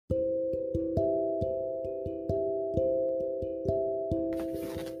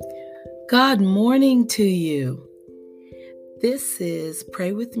God morning to you. This is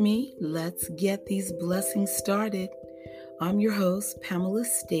Pray With Me. Let's get these blessings started. I'm your host, Pamela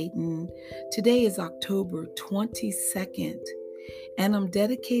Staten. Today is October 22nd, and I'm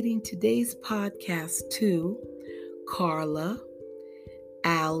dedicating today's podcast to Carla,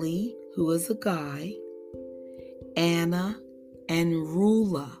 Allie, who is a guy, Anna, and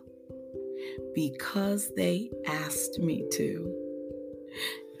Rula, because they asked me to.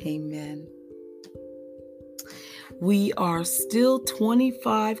 Amen. We are still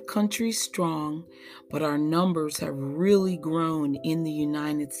 25 countries strong, but our numbers have really grown in the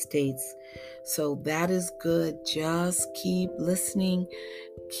United States. So that is good. Just keep listening.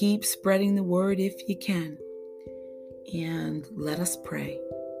 Keep spreading the word if you can. And let us pray.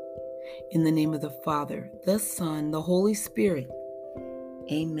 In the name of the Father, the Son, the Holy Spirit.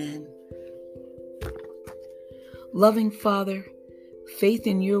 Amen. Loving Father, faith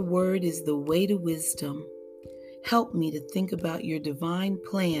in your word is the way to wisdom. Help me to think about your divine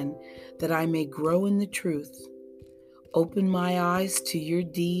plan that I may grow in the truth. Open my eyes to your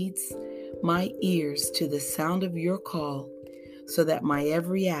deeds, my ears to the sound of your call, so that my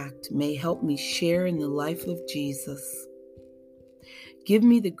every act may help me share in the life of Jesus. Give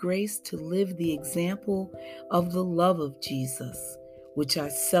me the grace to live the example of the love of Jesus, which I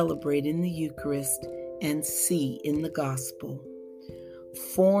celebrate in the Eucharist and see in the gospel.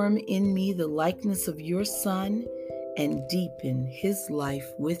 Form in me the likeness of your Son and deepen his life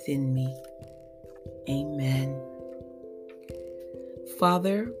within me. Amen.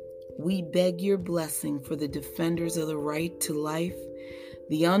 Father, we beg your blessing for the defenders of the right to life,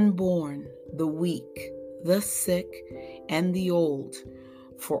 the unborn, the weak, the sick, and the old,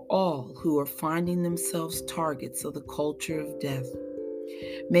 for all who are finding themselves targets of the culture of death.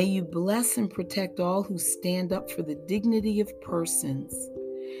 May you bless and protect all who stand up for the dignity of persons.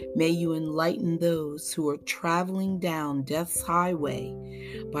 May you enlighten those who are traveling down death's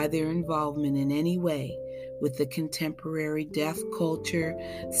highway by their involvement in any way with the contemporary death culture,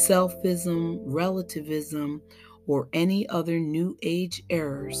 selfism, relativism, or any other new age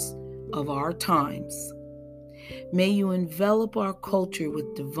errors of our times. May you envelop our culture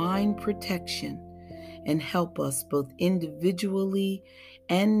with divine protection and help us both individually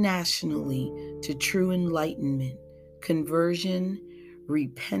and nationally to true enlightenment, conversion,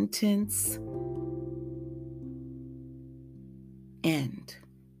 repentance, and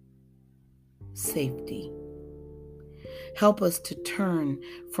safety. Help us to turn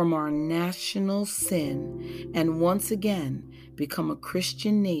from our national sin and once again become a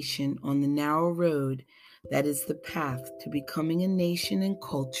Christian nation on the narrow road that is the path to becoming a nation and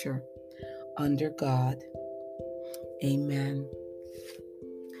culture under God. Amen.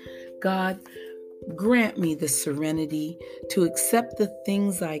 God, grant me the serenity to accept the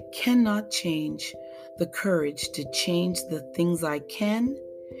things I cannot change, the courage to change the things I can,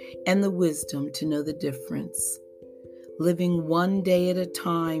 and the wisdom to know the difference. Living one day at a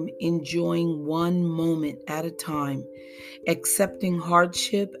time, enjoying one moment at a time, accepting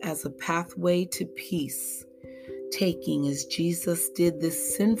hardship as a pathway to peace, taking as Jesus did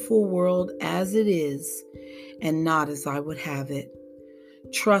this sinful world as it is and not as I would have it.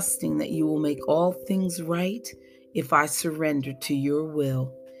 Trusting that you will make all things right if I surrender to your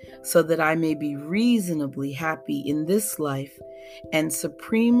will, so that I may be reasonably happy in this life and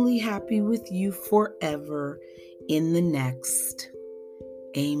supremely happy with you forever in the next.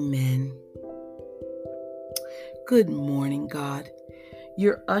 Amen. Good morning, God.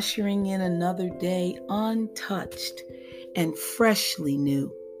 You're ushering in another day untouched and freshly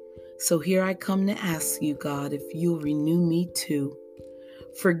new. So here I come to ask you, God, if you'll renew me too.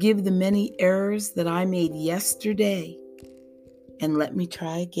 Forgive the many errors that I made yesterday, and let me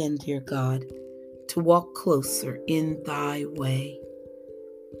try again, dear God, to walk closer in thy way.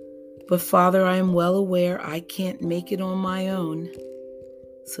 But Father, I am well aware I can't make it on my own.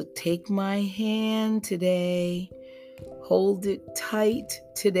 So take my hand today, hold it tight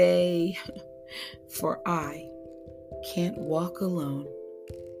today, for I can't walk alone.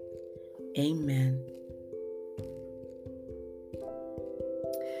 Amen.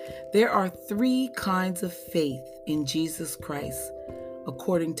 There are 3 kinds of faith in Jesus Christ,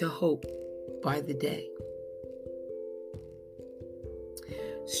 according to Hope by the Day.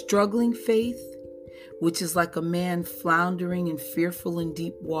 Struggling faith, which is like a man floundering and fearful in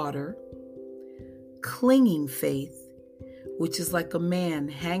deep water. Clinging faith, which is like a man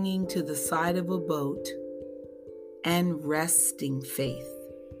hanging to the side of a boat. And resting faith,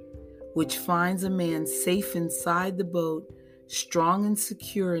 which finds a man safe inside the boat, strong and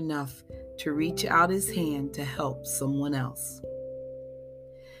secure enough to reach out his hand to help someone else.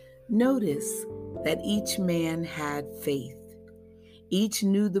 Notice that each man had faith. Each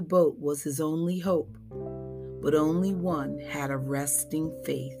knew the boat was his only hope, but only one had a resting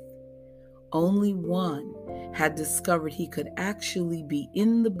faith. Only one had discovered he could actually be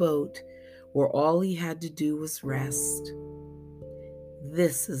in the boat where all he had to do was rest.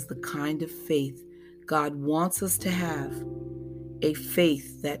 This is the kind of faith God wants us to have, a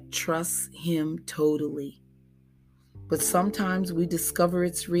faith that trusts Him totally. But sometimes we discover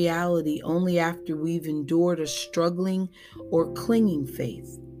its reality only after we've endured a struggling or clinging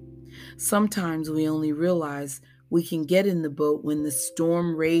faith. Sometimes we only realize we can get in the boat when the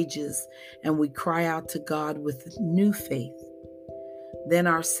storm rages and we cry out to God with new faith. Then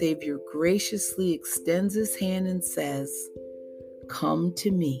our Savior graciously extends His hand and says, "Come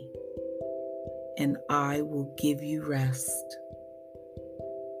to me, and I will give you rest."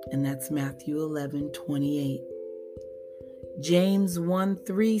 And that's Matthew 11:28. James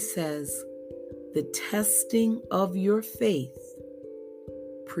 1:3 says, "The testing of your faith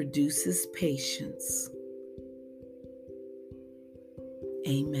produces patience."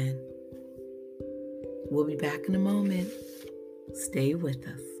 Amen. We'll be back in a moment. Stay with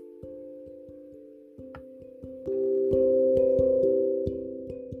us.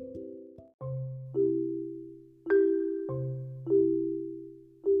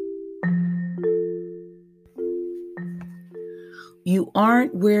 You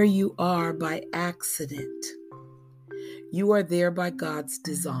aren't where you are by accident. You are there by God's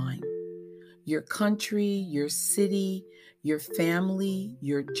design. Your country, your city, your family,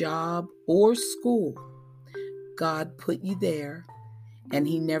 your job, or school. God put you there, and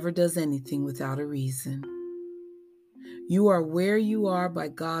He never does anything without a reason. You are where you are by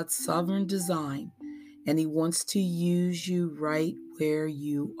God's sovereign design, and He wants to use you right where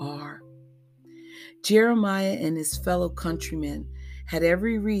you are. Jeremiah and his fellow countrymen had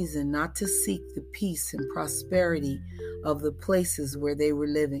every reason not to seek the peace and prosperity of the places where they were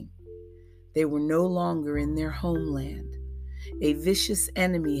living. They were no longer in their homeland. A vicious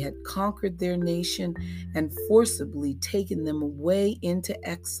enemy had conquered their nation and forcibly taken them away into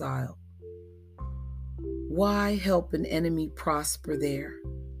exile. Why help an enemy prosper there?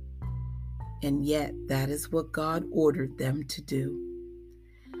 And yet, that is what God ordered them to do.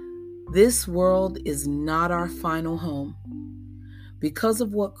 This world is not our final home. Because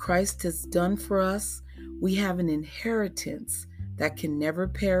of what Christ has done for us, we have an inheritance that can never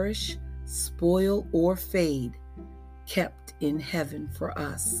perish, spoil, or fade, kept in heaven for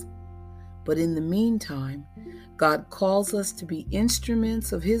us. But in the meantime, God calls us to be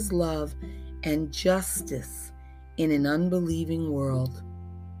instruments of His love and justice in an unbelieving world.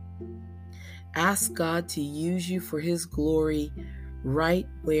 Ask God to use you for His glory right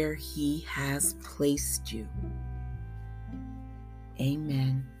where He has placed you.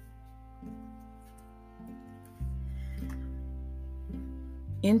 Amen.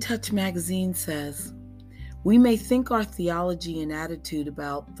 In Touch magazine says, "We may think our theology and attitude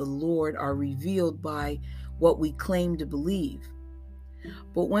about the Lord are revealed by what we claim to believe.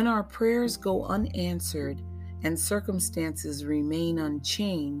 But when our prayers go unanswered and circumstances remain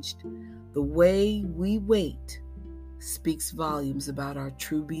unchanged, the way we wait speaks volumes about our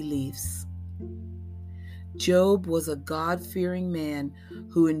true beliefs." Job was a God-fearing man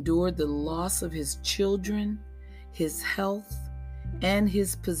who endured the loss of his children, his health, and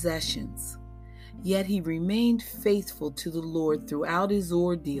his possessions. Yet he remained faithful to the Lord throughout his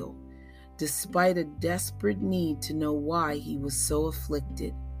ordeal, despite a desperate need to know why he was so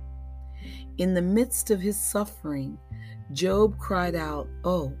afflicted. In the midst of his suffering, Job cried out,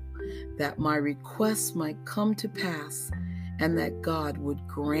 "Oh, that my requests might come to pass, and that God would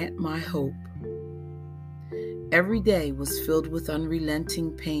grant my hope." Every day was filled with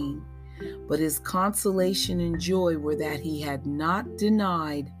unrelenting pain, but his consolation and joy were that he had not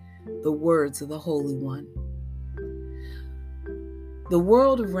denied the words of the Holy One. The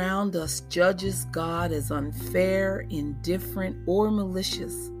world around us judges God as unfair, indifferent, or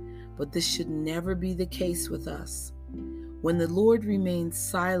malicious, but this should never be the case with us. When the Lord remains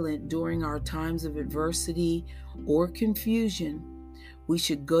silent during our times of adversity or confusion, we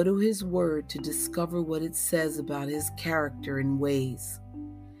should go to His Word to discover what it says about His character and ways.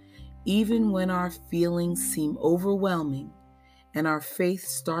 Even when our feelings seem overwhelming and our faith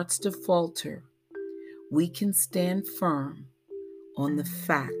starts to falter, we can stand firm on the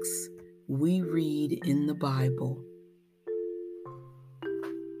facts we read in the Bible.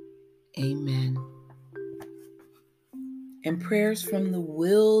 Amen. And prayers from the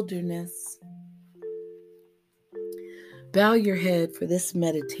wilderness. Bow your head for this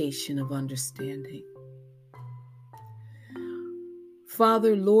meditation of understanding.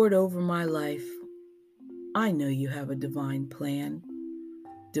 Father, Lord over my life, I know you have a divine plan,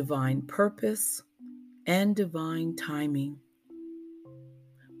 divine purpose, and divine timing.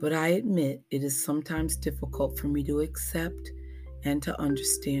 But I admit it is sometimes difficult for me to accept and to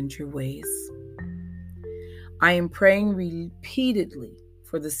understand your ways. I am praying repeatedly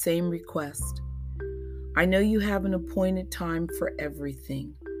for the same request. I know you have an appointed time for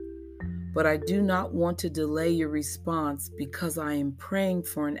everything, but I do not want to delay your response because I am praying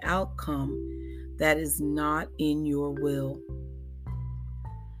for an outcome that is not in your will.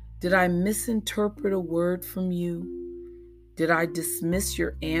 Did I misinterpret a word from you? Did I dismiss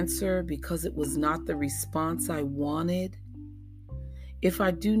your answer because it was not the response I wanted? If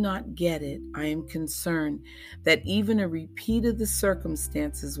I do not get it, I am concerned that even a repeat of the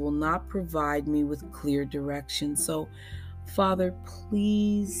circumstances will not provide me with clear direction. So, Father,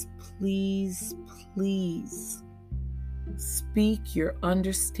 please, please, please speak your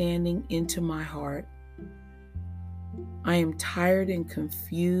understanding into my heart. I am tired and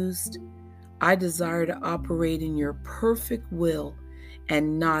confused. I desire to operate in your perfect will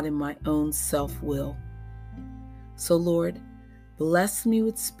and not in my own self-will. So, Lord, bless me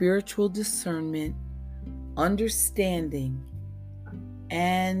with spiritual discernment, understanding,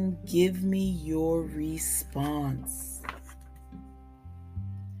 and give me your response.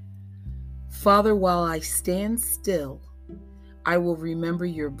 Father, while I stand still, I will remember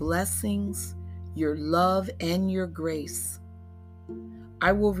your blessings, your love, and your grace.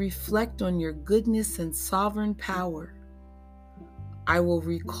 I will reflect on your goodness and sovereign power. I will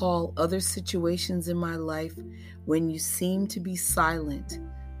recall other situations in my life when you seemed to be silent,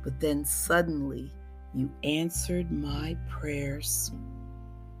 but then suddenly you answered my prayers.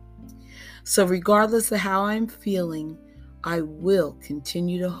 So regardless of how I'm feeling, I will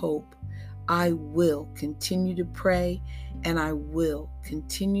continue to hope. I will continue to pray, and I will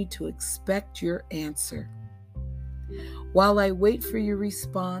continue to expect your answer. While I wait for your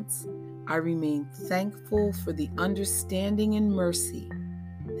response, I remain thankful for the understanding and mercy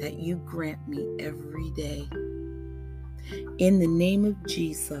that you grant me every day. In the name of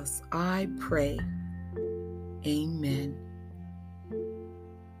Jesus, I pray. Amen.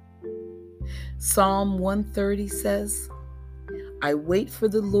 Psalm 130 says, I wait for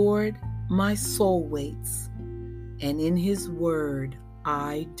the Lord, my soul waits, and in his word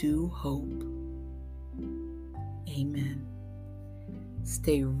I do hope. Amen.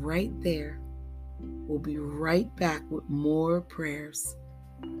 Stay right there. We'll be right back with more prayers.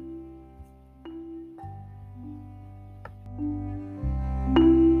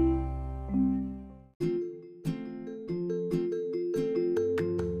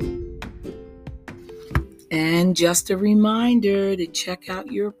 And just a reminder to check out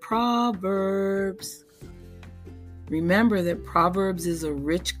your Proverbs. Remember that Proverbs is a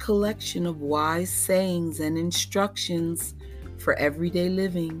rich collection of wise sayings and instructions for everyday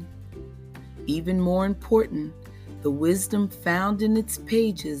living. Even more important, the wisdom found in its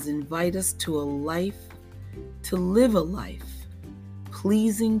pages invite us to live a life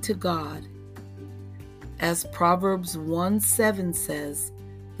pleasing to God. As Proverbs 1:7 says,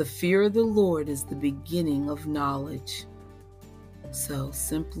 the fear of the Lord is the beginning of knowledge. So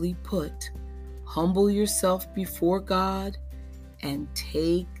simply put, humble yourself before God and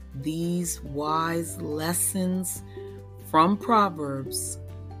take these wise lessons from Proverbs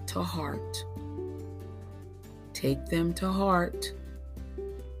to heart. Take them to heart.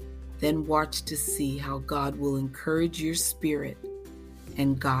 Then watch to see how God will encourage your spirit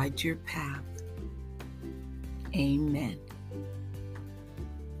and guide your path. Amen.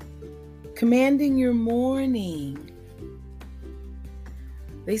 Commanding your morning.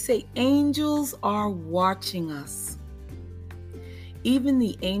 They say angels are watching us. Even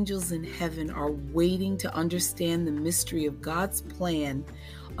the angels in heaven are waiting to understand the mystery of God's plan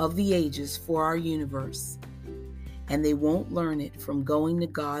of the ages for our universe. And they won't learn it from going to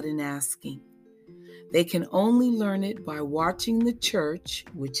God and asking. They can only learn it by watching the church,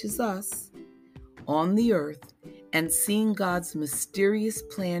 which is us, on the earth and seeing God's mysterious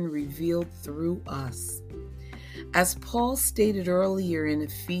plan revealed through us. As Paul stated earlier in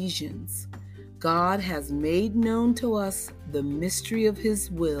Ephesians, God has made known to us the mystery of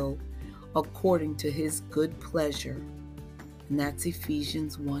his will according to his good pleasure. And that's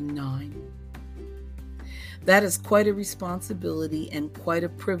Ephesians 1:9. That is quite a responsibility and quite a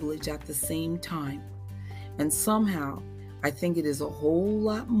privilege at the same time. And somehow, I think it is a whole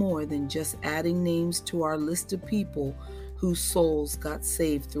lot more than just adding names to our list of people whose souls got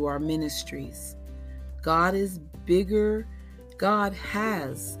saved through our ministries. God is bigger. God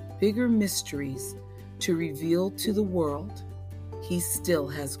has bigger mysteries to reveal to the world. He still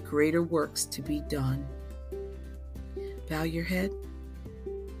has greater works to be done. Bow your head.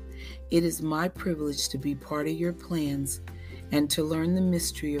 It is my privilege to be part of your plans and to learn the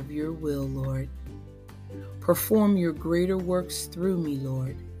mystery of your will, Lord. Perform your greater works through me,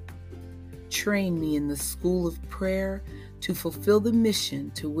 Lord. Train me in the school of prayer to fulfill the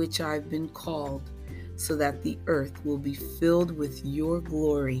mission to which I've been called, so that the earth will be filled with your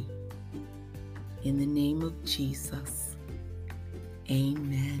glory. In the name of Jesus,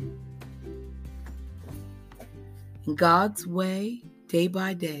 amen. In God's way, day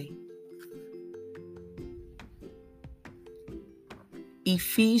by day.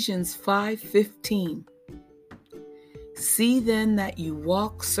 Ephesians 5:15. See then that you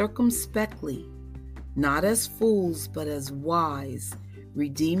walk circumspectly, not as fools, but as wise,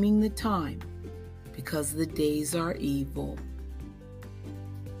 redeeming the time, because the days are evil.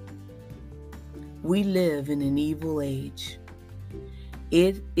 We live in an evil age.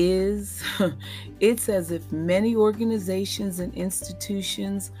 It's as if many organizations and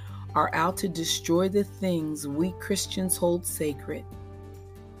institutions are out to destroy the things we Christians hold sacred.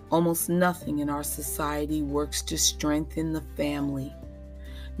 Almost nothing in our society works to strengthen the family.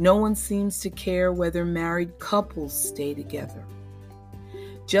 No one seems to care whether married couples stay together.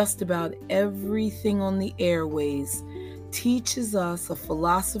 Just about everything on the airways teaches us a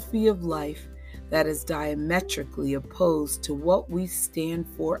philosophy of life that is diametrically opposed to what we stand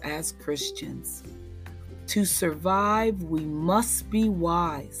for as Christians. To survive, we must be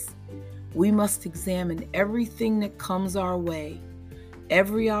wise. We must examine everything that comes our way,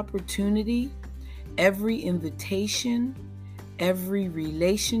 every opportunity, every invitation, every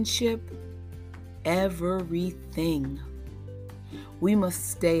relationship, everything. We must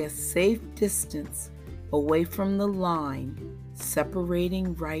stay a safe distance away from the line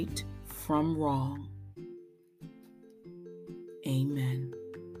separating right from wrong. Amen.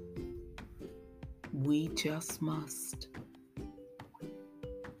 We just must.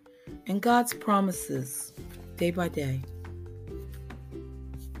 And God's promises, day by day.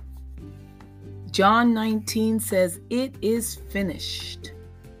 John 19 says, "It is finished."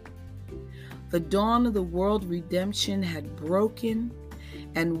 The dawn of the world redemption had broken,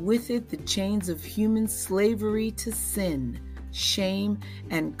 and with it the chains of human slavery to sin, shame,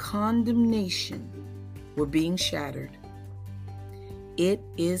 and condemnation were being shattered. It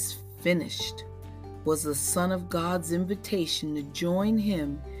is finished was the Son of God's invitation to join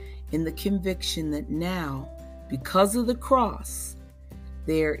him in the conviction that now, because of the cross,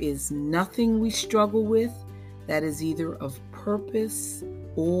 there is nothing we struggle with that is either of purpose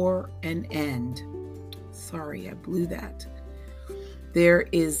or an end. Sorry, I blew that. There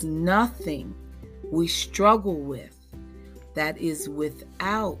is nothing we struggle with that is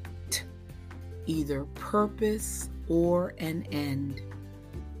without either purpose or an end.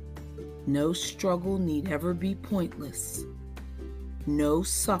 No struggle need ever be pointless. No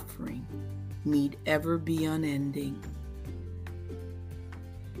suffering need ever be unending.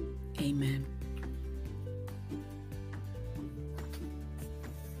 Amen.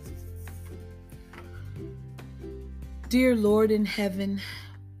 Dear Lord in heaven,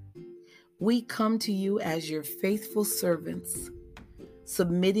 we come to you as your faithful servants,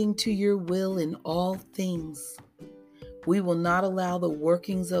 submitting to your will in all things. We will not allow the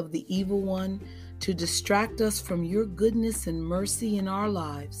workings of the evil one to distract us from your goodness and mercy in our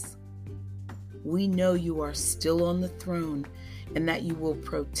lives. We know you are still on the throne and that you will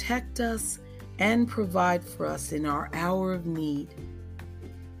protect us and provide for us in our hour of need.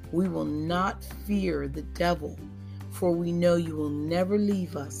 We will not fear the devil, for we know you will never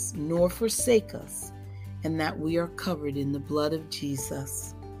leave us nor forsake us, and that we are covered in the blood of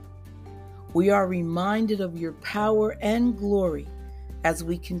Jesus. We are reminded of your power and glory as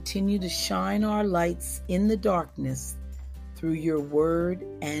we continue to shine our lights in the darkness through your word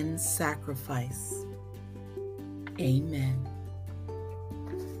and sacrifice. Amen.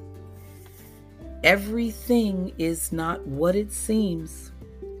 Everything is not what it seems.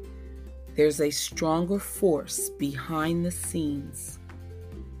 There's a stronger force behind the scenes.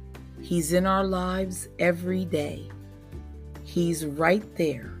 He's in our lives every day. He's right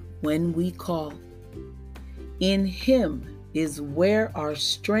there when we call. In him is where our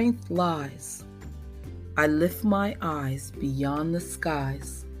strength lies. I lift my eyes beyond the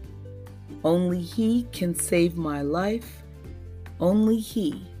skies. Only he can save my life. Only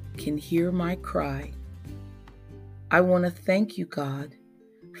he can hear my cry. I want to thank you, God,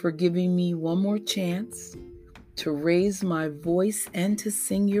 for giving me one more chance to raise my voice and to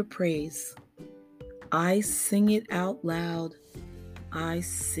sing your praise. I sing it out loud. I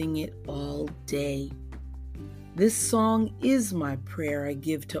sing it all day. This song is my prayer I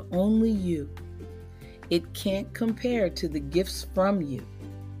give to only you. It can't compare to the gifts from you.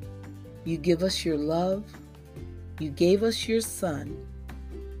 You give us your love, you gave us your Son,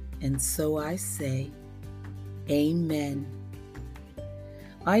 and so I say, Amen.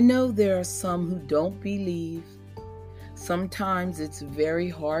 I know there are some who don't believe. Sometimes it's very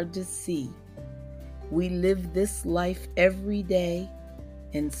hard to see. We live this life every day,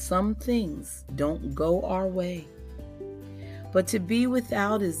 and some things don't go our way. But to be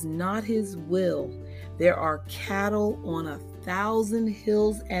without is not His will. There are cattle on 1,000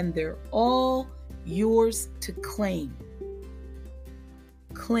 hills, and they're all yours to claim.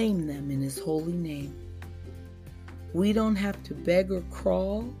 Claim them in His holy name. We don't have to beg or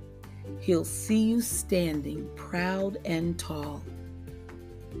crawl. He'll see you standing proud and tall.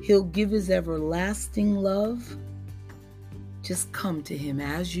 He'll give His everlasting love. Just come to Him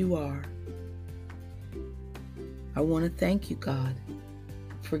as you are. I want to thank you, God,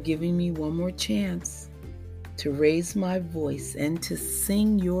 for giving me one more chance to raise my voice and to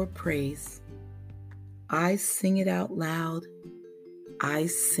sing your praise. I sing it out loud. I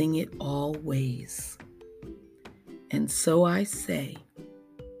sing it always. And so I say,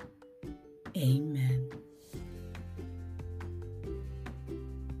 Amen.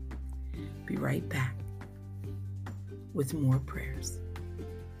 Be right back with more prayers.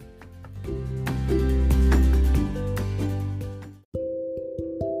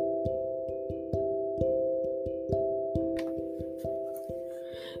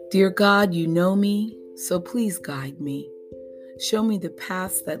 Dear God, you know me, so please guide me. Show me the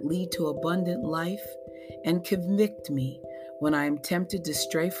paths that lead to abundant life and convict me when I am tempted to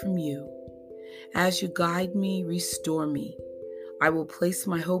stray from you. As you guide me, restore me. I will place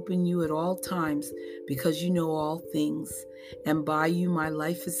my hope in you at all times because you know all things, and by you my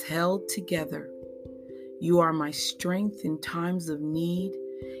life is held together. You are my strength in times of need,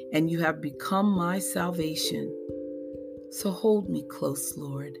 and you have become my salvation. So hold me close,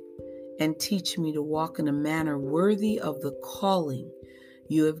 Lord, and teach me to walk in a manner worthy of the calling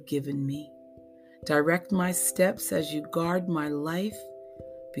you have given me. Direct my steps as you guard my life,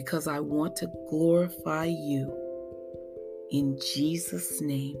 because I want to glorify you. In Jesus'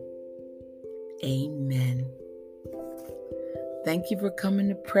 name, amen. Thank you for coming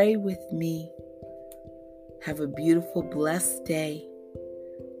to pray with me. Have a beautiful, blessed day.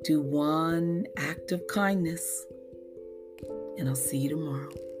 Do one act of kindness, and I'll see you tomorrow.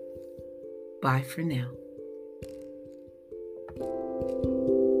 Bye for now.